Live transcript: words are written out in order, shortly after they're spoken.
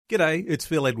G'day, it's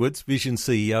Phil Edwards, Vision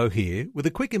CEO here, with a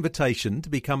quick invitation to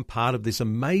become part of this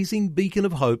amazing beacon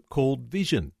of hope called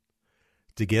Vision.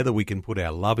 Together we can put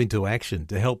our love into action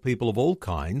to help people of all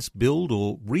kinds build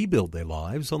or rebuild their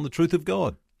lives on the truth of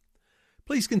God.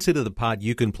 Please consider the part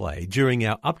you can play during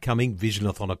our upcoming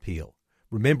Visionathon appeal,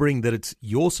 remembering that it's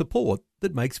your support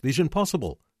that makes Vision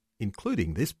possible,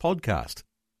 including this podcast.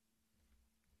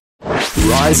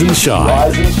 Rise and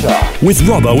Shine with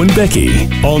Robbo and Becky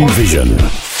on Vision.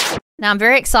 Now, I'm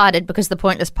very excited because the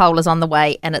Pointless Poll is on the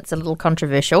way and it's a little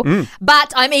controversial.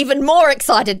 But I'm even more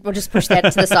excited. We'll just push that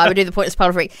to the side. We'll do the Pointless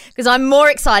Poll for it because I'm more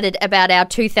excited about our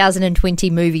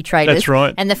 2020 movie trailers. That's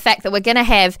right. And the fact that we're going to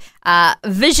have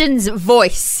Vision's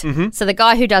voice. So the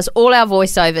guy who does all our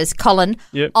voiceovers, Colin,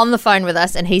 on the phone with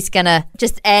us, and he's going to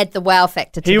just add the wow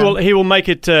factor to them. He will make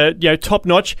it top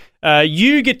notch.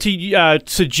 You get to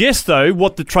suggest, though,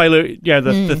 what the trailer,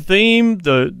 the theme,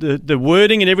 the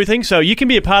wording and everything. So you can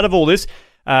be a part of all this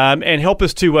and help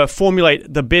us to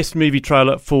formulate the best movie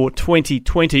trailer for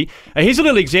 2020. Here's a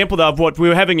little example, though, of what we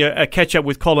were having a catch-up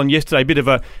with Colin yesterday, a bit of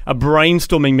a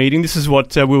brainstorming meeting. This is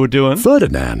what we were doing.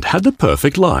 Ferdinand had the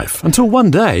perfect life until one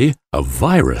day a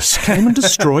virus came and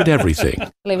destroyed everything.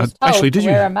 He was told to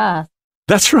wear a mask.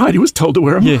 That's right, he was told to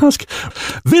wear a mask.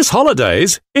 This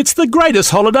holidays, it's the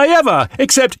greatest holiday ever,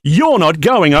 except you're not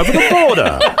going over the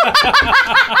border.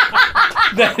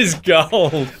 That is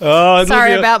gold. Oh,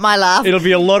 Sorry about my laugh. It'll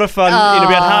be a lot of fun. In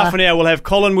about half an hour, we'll have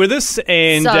Colin with us,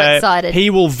 and so excited. He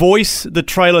will voice the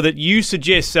trailer that you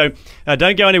suggest. So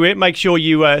don't go anywhere. Make sure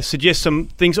you suggest some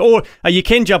things, or you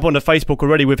can jump onto Facebook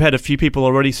already. We've had a few people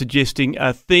already suggesting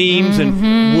themes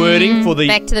and wording for the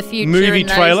Back to the Future movie and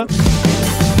trailer.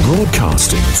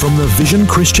 Broadcasting from the Vision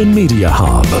Christian Media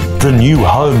Hub, the new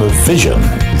home of Vision,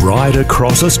 right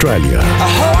across Australia. A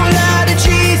whole lot of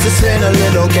Jesus in a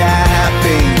little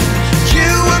gapping. You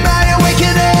and my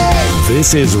awakening.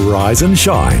 This is Rise and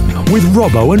Shine with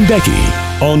Robbo and Becky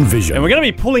on Vision. And we're going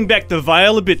to be pulling back the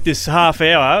veil a bit this half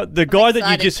hour. The guy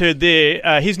that you just heard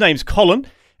there, his name's Colin,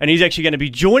 and he's actually going to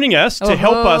be joining us to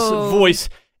help us voice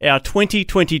our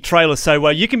 2020 trailer. So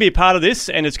you can be a part of this,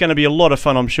 and it's going to be a lot of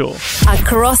fun, I'm sure.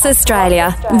 Across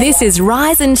Australia, this is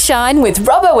Rise and Shine with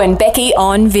Robbo and Becky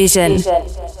on Vision.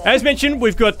 As mentioned,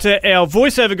 we've got our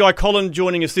voiceover guy, Colin,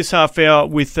 joining us this half hour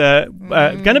with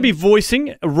going to be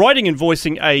writing and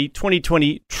voicing a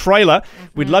 2020 trailer.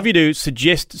 We'd love you to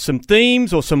suggest some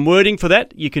themes or some wording for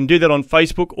that. You can do that on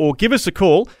Facebook or give us a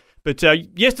call. But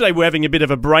yesterday we were having a bit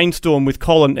of a brainstorm with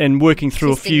Colin and working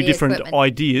through a few different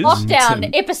ideas.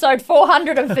 Lockdown, episode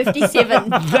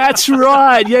 457. That's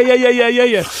right.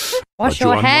 Yeah. Wash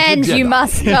your hands, you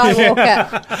must,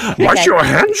 Skywalker. Wash your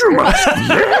hands, you must.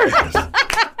 Yes.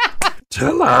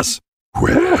 Tell us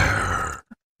where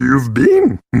you've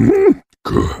been.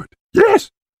 Good.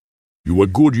 Yes. You were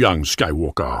good, young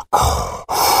Skywalker.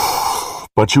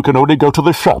 But you can only go to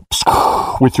the shops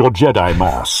with your Jedi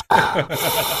mask.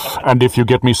 And if you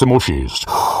get me some mushies.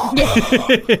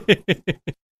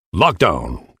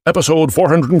 Lockdown, episode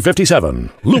 457.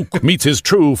 Luke meets his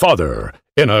true father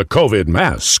in a COVID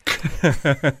mask.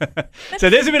 So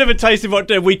there's a bit of a taste of what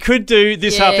we could do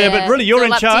this half hour, but really you're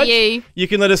in charge. You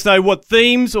can let us know what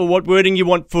themes or what wording you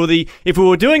want for if we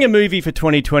were doing a movie for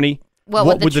 2020.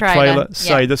 What would the trailer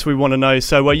say? That's what we want to know.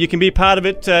 So you can be a part of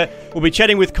it. We'll be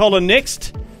chatting with Colin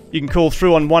next. You can call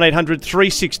through on 1800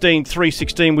 316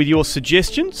 316 with your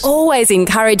suggestions. Always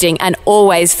encouraging and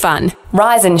always fun.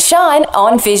 Rise and Shine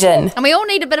on Vision. And we all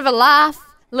need a bit of a laugh,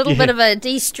 a little bit of a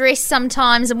de-stress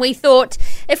sometimes. And we thought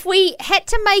if we had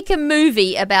to make a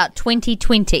movie about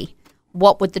 2020,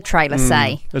 what would the trailer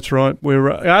say? That's right. We're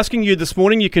asking you this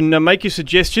morning. You can make your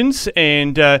suggestions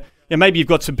and maybe you've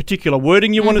got some particular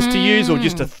wording you want us to use or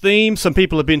just a theme. Some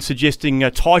people have been suggesting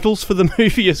titles for the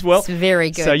movie as well. It's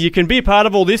very good. So you can be a part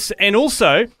of all this. And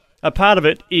also, a part of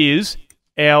it is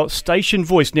our station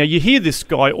voice. Now, you hear this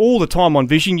guy all the time on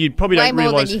Vision. You probably don't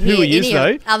realise who he is,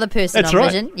 though. Other person That's on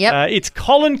right. Vision. Yep. It's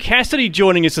Colin Cassidy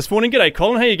joining us this morning. G'day,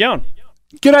 Colin. How you going?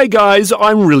 G'day, guys.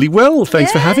 I'm really well.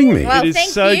 Thanks for having me. Well, It is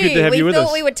thank so you. good to have you with We us.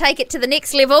 thought we would take it to the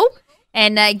next level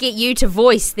and get you to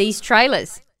voice these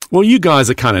trailers. Well, you guys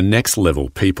are kind of next level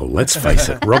people, let's face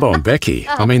it. Robbo and Becky.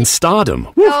 I mean, stardom.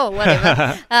 Oh,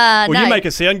 whatever. Well, no. you make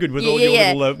us sound good with all your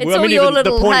Yeah. little... It's all your even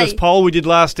little, the pointless hey. poll we did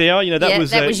last hour, that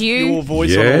was you. Your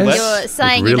voice on all that. You're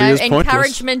saying, really is pointless.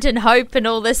 encouragement and hope and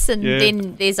all this, and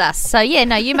then there's us. So, you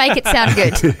make it sound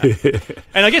good.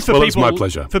 And I guess for Well, people, it's my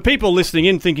pleasure. For people listening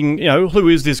in thinking, who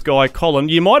is this guy, Colin?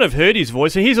 You might have heard his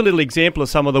voice. So here's a little example of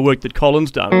some of the work that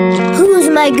Colin's done. Who's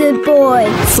my good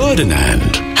boy?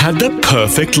 Ferdinand had the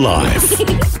perfect life.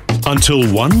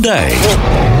 Until one day,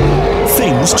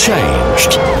 things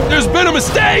changed. There's been a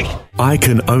mistake! I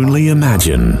Can Only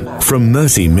Imagine from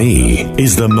Mercy Me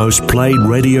is the most played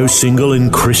radio single in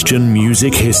Christian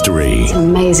music history.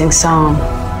 Amazing song.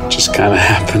 Just kind of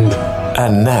happened.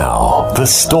 And now, the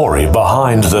story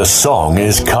behind the song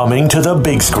is coming to the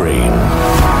big screen.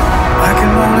 I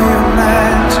can only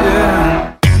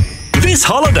imagine. This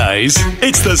holidays,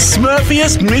 it's the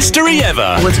Smurfiest mystery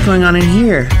ever. What's going on in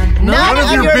here? None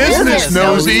of your business,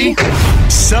 nosy.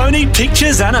 Sony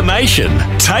Pictures Animation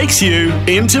takes you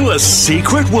into a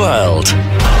secret world.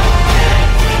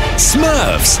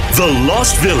 Smurfs, The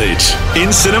Lost Village,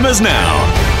 in cinemas now.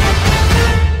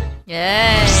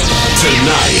 Yay.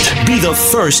 Tonight, be the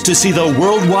first to see the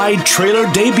worldwide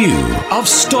trailer debut of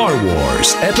Star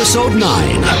Wars Episode 9,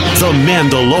 The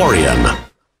Mandalorian.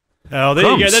 Oh, there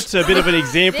you go. That's a bit of an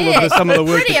example of some of the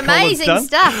work Pretty that Colin's amazing done.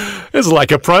 stuff. It's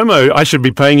like a promo. I should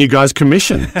be paying you guys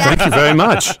commission. Thank you very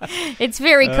much. It's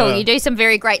very cool. You do some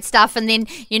very great stuff, and then,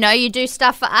 you do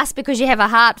stuff for us because you have a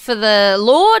heart for the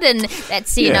Lord, and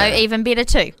that's, even better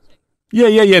too.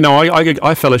 Yeah. No,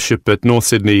 I fellowship at North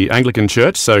Sydney Anglican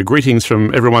Church, so greetings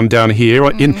from everyone down here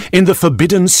in the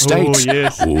Forbidden State. Oh,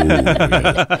 yes. Ooh,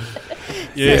 yeah.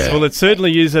 Yes, well, it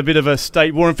certainly is a bit of a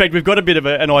state war. In fact, we've got a bit of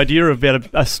an idea about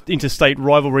a interstate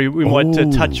rivalry we might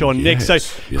touch on next. So,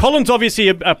 Colin's obviously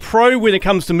a pro when it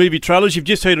comes to movie trailers. You've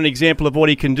just heard an example of what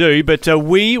he can do, but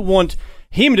we want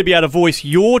him to be able to voice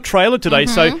your trailer today.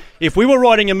 So, if we were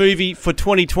writing a movie for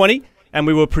 2020 and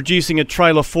we were producing a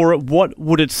trailer for it, what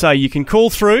would it say? You can call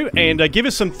through and give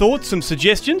us some thoughts, some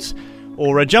suggestions,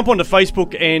 or jump onto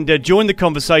Facebook and join the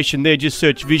conversation there. Just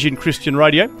search Vision Christian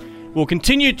Radio. We'll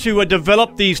continue to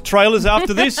develop these trailers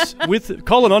after this with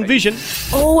Colin on Vision.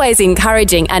 Always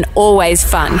encouraging and always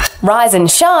fun. Rise and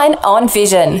shine on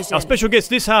Vision. Our special guest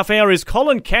this half hour is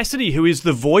Colin Cassidy, who is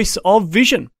the voice of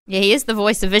Vision. Yeah, he is the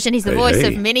voice of Vision. He's the voice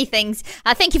of many things.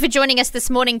 Thank you for joining us this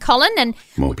morning, Colin. And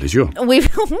More pleasure.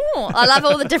 I love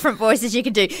all the different voices you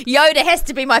can do. Yoda has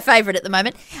to be my favourite at the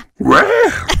moment. Well,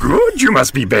 good. You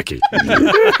must be Becky.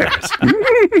 Yes.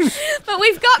 But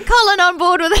we've got Colin on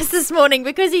board with us this morning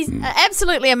because he's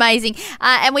absolutely amazing.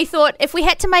 And we thought if we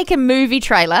had to make a movie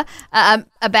trailer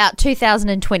about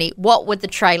 2020, what would the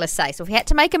trailer say? So if we had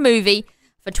to make a movie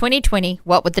for 2020,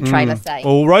 what would the trailer say?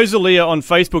 Well, Rosalia on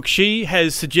Facebook, she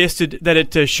has suggested that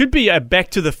it should be a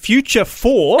Back to the Future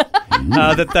 4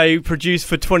 that they produced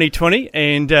for 2020.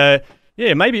 And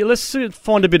maybe let's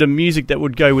find a bit of music that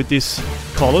would go with this,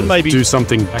 Colin. Maybe do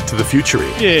something Back to the Future.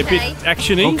 Yeah, a bit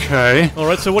actiony. Okay. All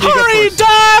right, so what do you got Hurry, for us?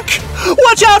 Doc!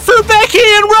 Watch out for Becky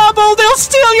and Rubble! They'll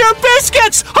steal your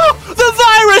biscuits! Oh, the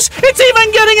virus! It's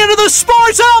even getting into the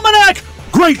sports almanac!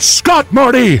 Great Scott,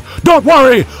 Marty! Don't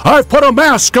worry, I've put a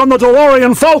mask on the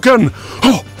DeLorean Falcon.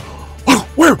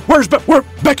 Where's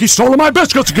Becky's stolen my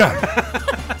biscuits again?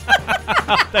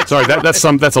 Sorry, that's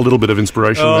a little bit of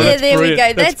inspiration. Oh, Yeah, there we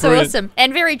go. That's That's brilliant. awesome.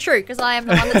 And very true, because I am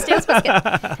the one that steals biscuit.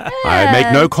 I make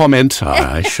no comment.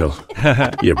 I shall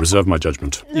reserve my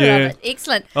judgment. Yeah. Love it.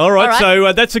 Excellent. All right,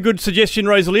 so that's a good suggestion,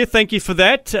 Rosalia. Thank you for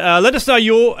that. Let us know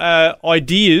your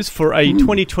ideas for a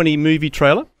 2020 movie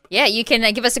trailer. Yeah, you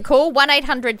can give us a call.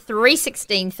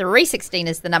 1-800-316-316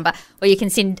 is the number. Or you can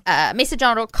send a message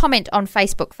on or comment on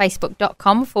Facebook,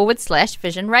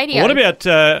 facebook.com/Vision Radio. What about,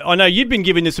 I know you've been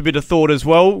giving this a bit of thought as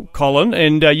well, Colin,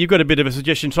 and you've got a bit of a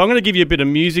suggestion. So I'm going to give you a bit of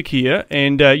music here,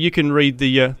 and you can read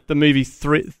the movie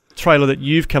trailer that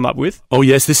you've come up with. Oh,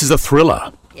 yes, this is a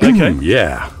thriller. Okay.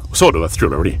 Yeah, sort of a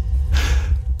thriller. Ready?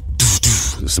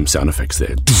 There's some sound effects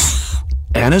there.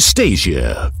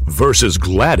 Anastasia versus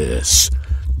Gladys.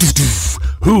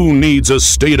 Who needs a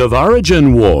state of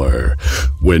origin war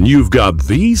when you've got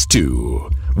these two?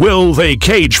 Will they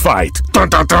cage fight? Dun,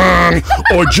 dun, dun.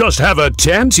 Or just have a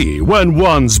tanty when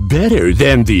one's better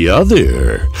than the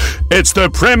other? It's the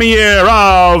premiere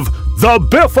of The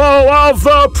Biffo of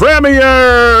the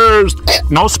Premiers!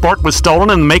 No sport was stolen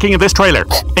in the making of this trailer,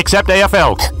 except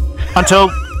AFL,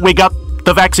 until we got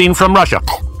the vaccine from Russia.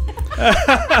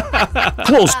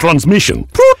 Close transmission.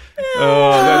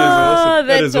 Oh, that is awesome.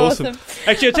 That's That is awesome.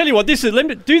 Actually, I'll tell you what, let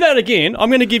me do that again. I'm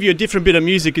going to give you a different bit of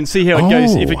music and see how it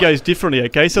goes, if it goes differently,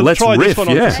 okay? So let's try this one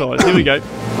on the side. Here we go.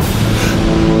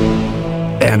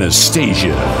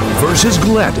 Anastasia versus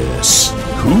Gladys.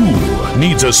 Who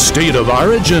needs a state of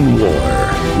origin war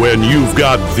when you've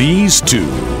got these two?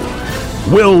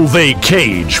 Will they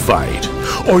cage fight?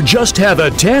 Or just have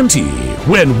a tanty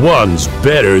when one's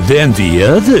better than the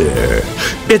other?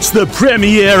 It's the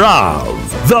premiere of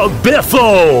The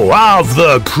Biffo of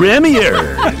the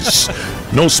Premiers.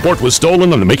 No sport was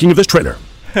stolen in the making of this trailer.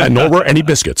 And nor were any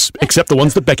biscuits, except the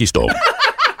ones that Becky stole.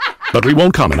 but we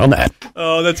won't comment on that.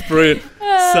 Oh, that's brilliant.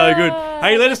 So good.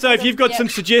 Hey, let us know if you've got some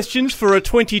suggestions for a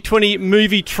 2020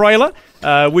 movie trailer.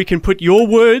 We can put your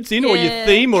words in or your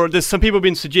theme, or there's some people have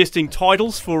been suggesting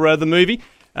titles for the movie.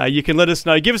 You can let us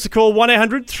know. Give us a call,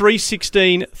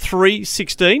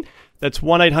 1-800-316-316. That's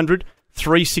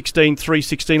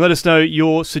 1-800-316-316. Let us know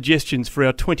your suggestions for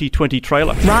our 2020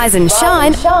 trailer. Rise and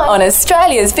shine on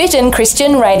Australia's Vision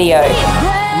Christian Radio.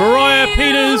 Mariah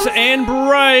Peters and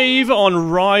Brave on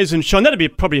Rise and Shine. That'd be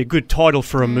probably a good title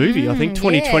for a movie, I think.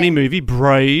 2020 movie,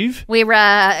 Brave. We're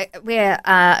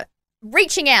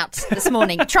reaching out this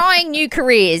morning, trying new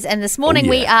careers, and this morning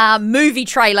we are movie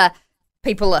trailer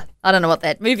people. I don't know what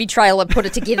that movie trailer put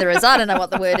it together as. I don't know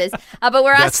what the word is, but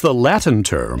we're asking. That's the Latin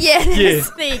term. Yeah,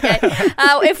 there you go.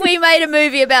 If we made a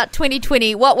movie about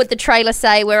 2020, what would the trailer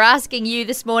say? We're asking you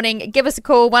this morning. Give us a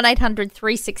call,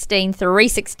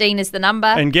 1-800-316-316 is the number.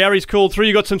 And Gary's called through.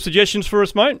 You got some suggestions for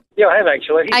us, mate? Yeah, I have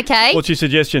actually. Okay. What's your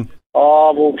suggestion?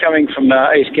 Oh, well, coming from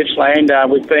East Gippsland,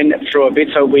 we've been through a bit,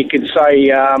 so we could say,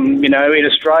 in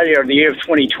Australia, the year of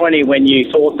 2020, when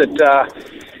you thought that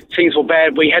things were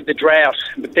bad, we had the drought,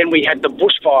 but then we had the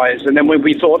bushfires, and then when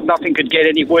we thought nothing could get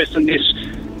any worse than this,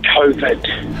 COVID.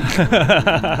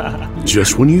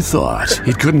 Just when you thought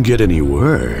it couldn't get any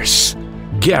worse,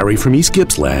 Gary from East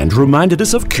Gippsland reminded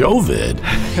us of COVID.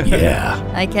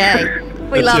 Yeah. Okay.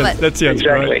 We love it. That sounds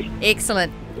great.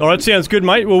 Excellent. All right, sounds good,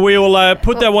 mate. Well, we'll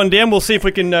put that one down. We'll see if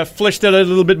we can flesh that out a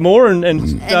little bit more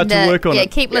and start to work on it. Yeah,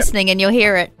 keep listening and you'll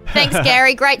hear it. Thanks,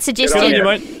 Gary. Great suggestion. Good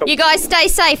on you, mate. You guys stay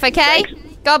safe, okay? Thanks.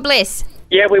 God bless.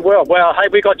 Yeah, we will. Well, hey,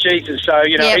 we got Jesus, so,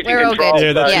 he's in we're all control.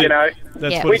 good.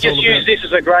 That's we just use this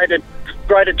as a greater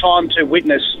time to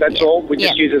witness, that's all. We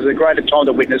just use it as a greater time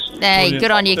to witness. Hey, good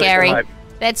on you, Gary.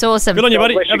 That's awesome. Good on you,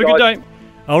 buddy. God bless Have you a good guys. day.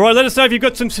 All right, let us know if you've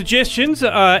got some suggestions.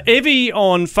 Evie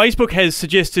on Facebook has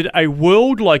suggested a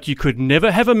world like you could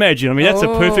never have imagined. I mean, that's a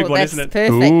perfect one, isn't it?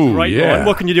 Perfect. Ooh, Great yeah. line.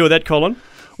 What can you do with that, Colin?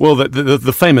 Well,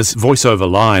 the famous voiceover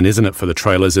line, isn't it, for the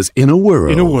trailers is, in a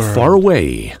world far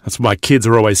away. That's what my kids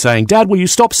are always saying. Dad, will you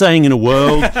stop saying in a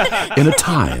world? In a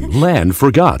time, land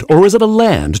forgot. Or is it a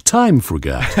land, time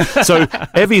forgot? So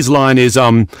Evie's line is,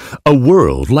 a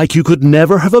world like you could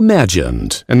never have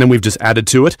imagined. And then we've just added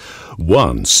to it,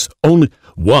 once,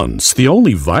 the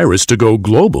only virus to go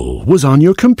global was on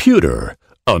your computer.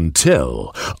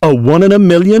 Until a 1 in a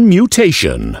million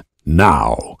mutation.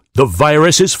 Now, the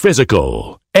virus is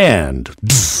physical. And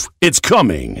it's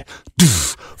coming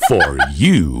for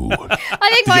you. I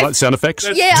think Did you like sound effects?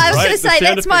 Yeah, I was going to say,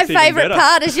 that's my favourite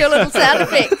part is your little sound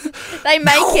effects. They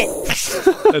make it.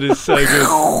 That is so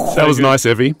good. That was nice,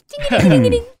 Evie.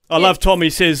 I love Tom. He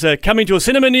says, coming to a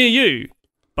cinema near you,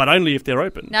 but only if they're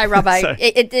open. No, Robbo. So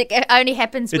it only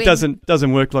happens when... it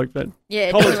doesn't work like that.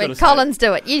 Yeah, Collins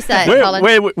do it. You say it,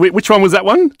 Colin. Which one was that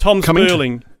one? Tom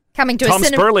Sperling. Coming to Tom a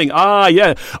cinema... Sperling. Ah,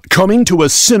 yeah. Coming to a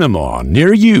cinema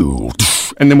near you.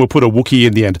 And then we'll put a Wookiee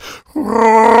in the end.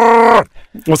 Or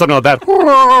something like that.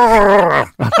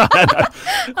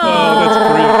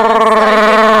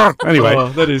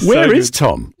 Anyway, that is where is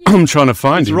Tom? I'm trying to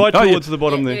find him. Right towards the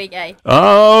bottom there. Here we go.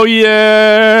 Oh,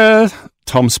 yeah.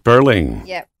 Tom Sperling.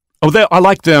 Yep. Oh, I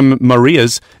like them,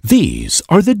 Maria's. These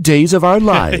are the days of our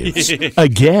lives.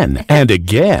 Again and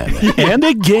again and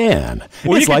again.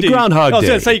 Well, it's like Groundhog Day. I was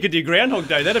going to say you could do Groundhog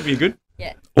Day. That'd be good.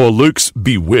 Yeah. Or Luke's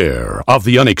Beware of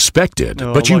the Unexpected.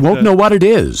 But you won't know what it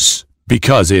is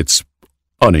because it's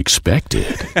unexpected.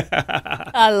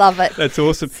 I love it. That's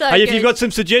awesome. So hey, if good. you've got some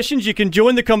suggestions, you can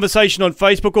join the conversation on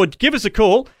Facebook or give us a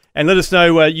call and let us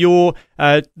know your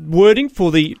wording for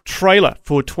the trailer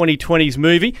for 2020's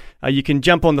movie. You can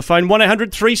jump on the phone,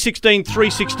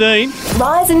 1-800-316-316.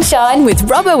 Rise and shine with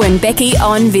Robbo and Becky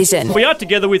on Vision. We are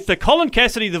together with Colin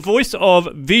Cassidy, the voice of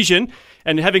Vision,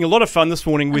 and having a lot of fun this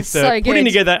morning with putting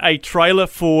together a trailer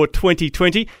for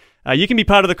 2020. You can be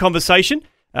part of the conversation.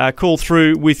 Call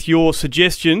through with your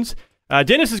suggestions.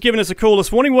 Dennis has given us a call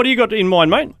this morning. What do you got in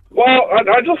mind, mate? Well,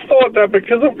 I just thought that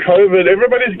because of COVID,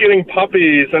 everybody's getting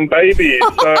puppies and babies,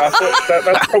 so I thought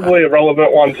that's probably a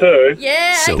relevant one too.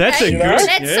 Yeah, So okay. that's a good-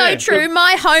 That's so true.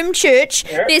 My home church,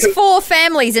 there's 4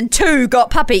 families and 2 got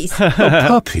puppies. A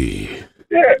puppy.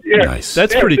 Yeah. Nice.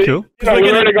 That's pretty cool. We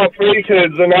already got 3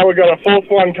 kids, and now we've got a 4th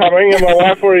one coming, and my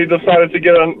wife already decided to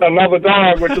get another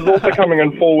dog, which is also coming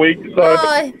in 4 weeks. So.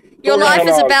 Oh, your life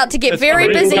is about to get very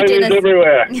busy, Babies Dennis.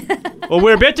 everywhere. Well,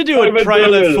 we're about to do a COVID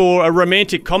trailer boomers. for a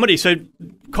romantic comedy. So,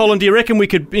 Colin, do you reckon we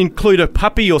could include a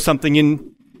puppy or something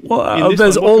in? Well, this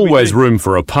there's one, what could we always do? room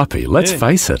for a puppy. Let's Yeah.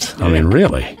 face it. I mean,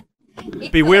 really.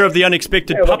 Beware of the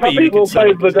unexpected Yeah, the puppy. puppies You will could say.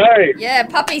 save the day. Yeah,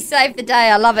 puppies save the day.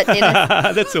 I love it, Dennis.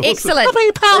 That's awesome. Excellent.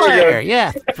 Puppy parlor.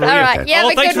 Yeah. All right. You have Oh,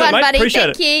 a thanks good for that, one, mate. buddy.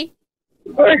 Appreciate Thank you.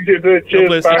 Thanks, you do.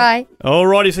 Cheers, Bye. All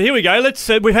righty, so here we go. Let's.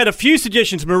 We've had a few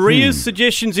suggestions. Maria's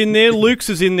suggestions in there, Luke's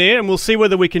is in there, and we'll see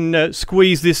whether we can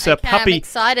squeeze this puppy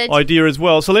idea as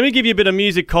well. So let me give you a bit of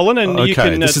music, Colin, and you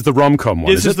can. This is the rom-com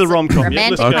one. This is the rom-com.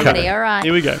 Romantic comedy. All right.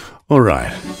 Here we go. All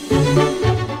right.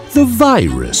 The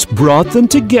virus brought them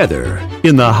together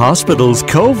in the hospital's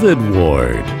COVID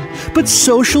ward. But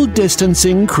social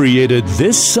distancing created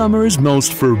this summer's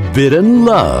most forbidden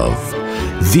love.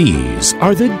 These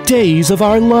are the days of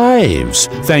our lives,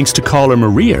 thanks to caller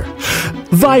Maria.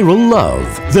 Viral love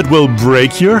that will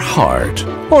break your heart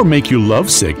or make you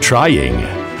lovesick trying.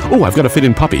 Oh, I've got a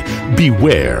fit-in puppy.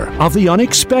 Beware of the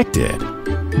unexpected.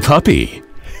 Puppy,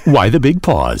 why the big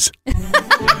paws?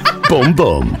 Boom,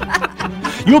 boom.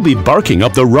 You'll be barking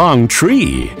up the wrong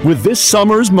tree with this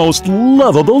summer's most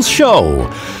lovable show.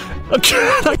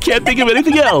 I can't think of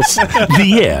anything else.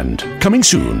 The end. Coming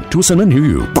soon to a cinema near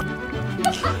you.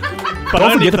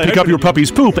 Don't forget to pick up your puppy's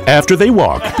poop after they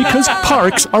walk, because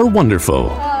parks are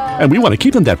wonderful. And we want to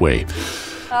keep them that way.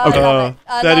 Okay.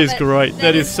 That is great.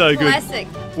 That is so good. Classic.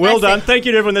 Well done. Thank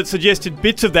you to everyone that suggested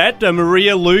bits of that.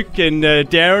 Maria, Luke, and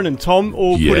Darren and Tom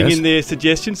all putting in their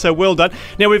suggestions. So well done.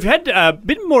 Now, we've had a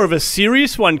bit more of a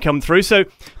serious one come through, so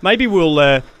maybe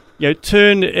we'll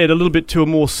turn it a little bit to a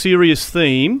more serious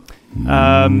theme.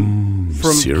 From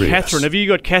serious. Catherine. Have you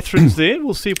got Catherine's there?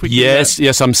 We'll see if we can.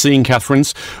 Yes, I'm seeing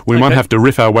Catherine's. We might have to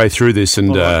riff our way through this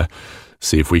and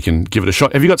see if we can give it a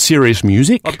shot. Have you got serious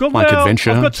music? I've got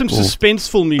adventure? I've got some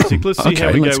suspenseful music. Let's see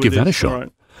how we go let's give with that this. a shot. All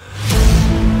right.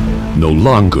 No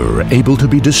longer able to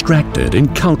be distracted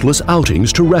in countless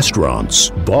outings to restaurants,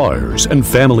 bars, and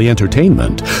family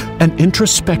entertainment, an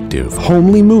introspective,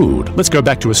 homely mood, let's go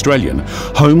back to Australian,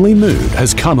 homely mood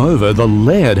has come over the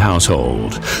Laird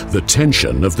household. The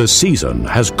tension of the season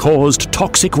has caused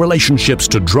toxic relationships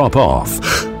to drop off,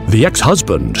 the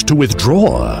ex-husband to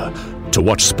withdraw, to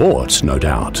watch sports, no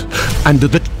doubt,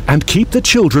 and keep the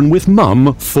children with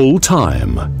mum full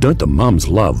time. Don't the mums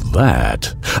love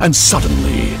that? And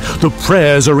suddenly, the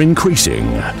prayers are increasing,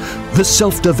 the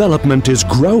self-development is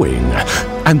growing,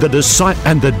 and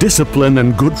the discipline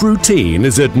and good routine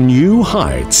is at new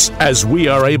heights as we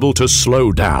are able to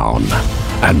slow down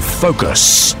and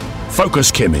focus.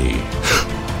 Focus, Kimmy.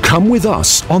 Come with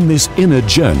us on this inner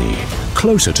journey,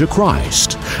 closer to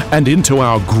Christ and into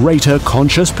our greater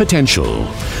conscious potential.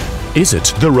 Is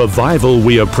it the revival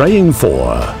we are praying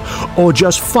for? Or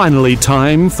just finally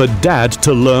time for Dad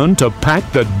to learn to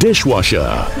pack the dishwasher?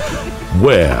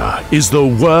 Where is the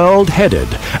world headed?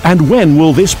 And when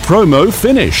will this promo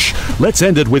finish? Let's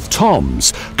end it with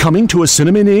Tom's, coming to a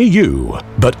cinema near you,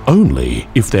 but only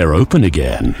if they're open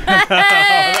again.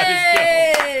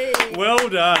 Well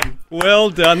done. Well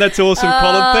done. That's awesome,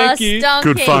 Colin. Thank you.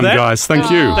 Good fun, guys.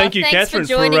 Thank you. Thank you, Catherine,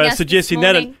 for suggesting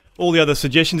that and all the other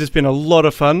suggestions. It's been a lot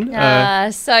of fun.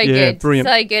 So good. Brilliant.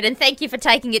 So good. And thank you for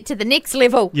taking it to the next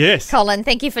level. Yes. Colin,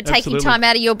 thank you for taking time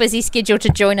out of your busy schedule to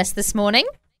join us this morning.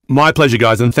 My pleasure,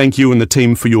 guys, and thank you and the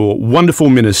team for your wonderful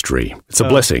ministry. It's a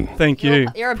blessing. Thank you.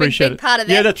 You're a big part of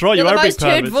that. Yeah, that's right. You're you are the a big most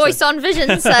part heard of it, voice on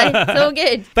Vision, so it's all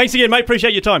good. Thanks again, mate.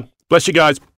 Appreciate your time. Bless you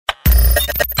guys.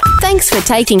 Thanks for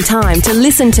taking time to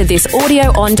listen to this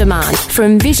audio on demand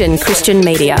from Vision Christian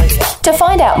Media. To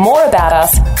find out more about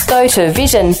us, go to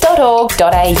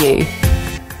vision.org.au.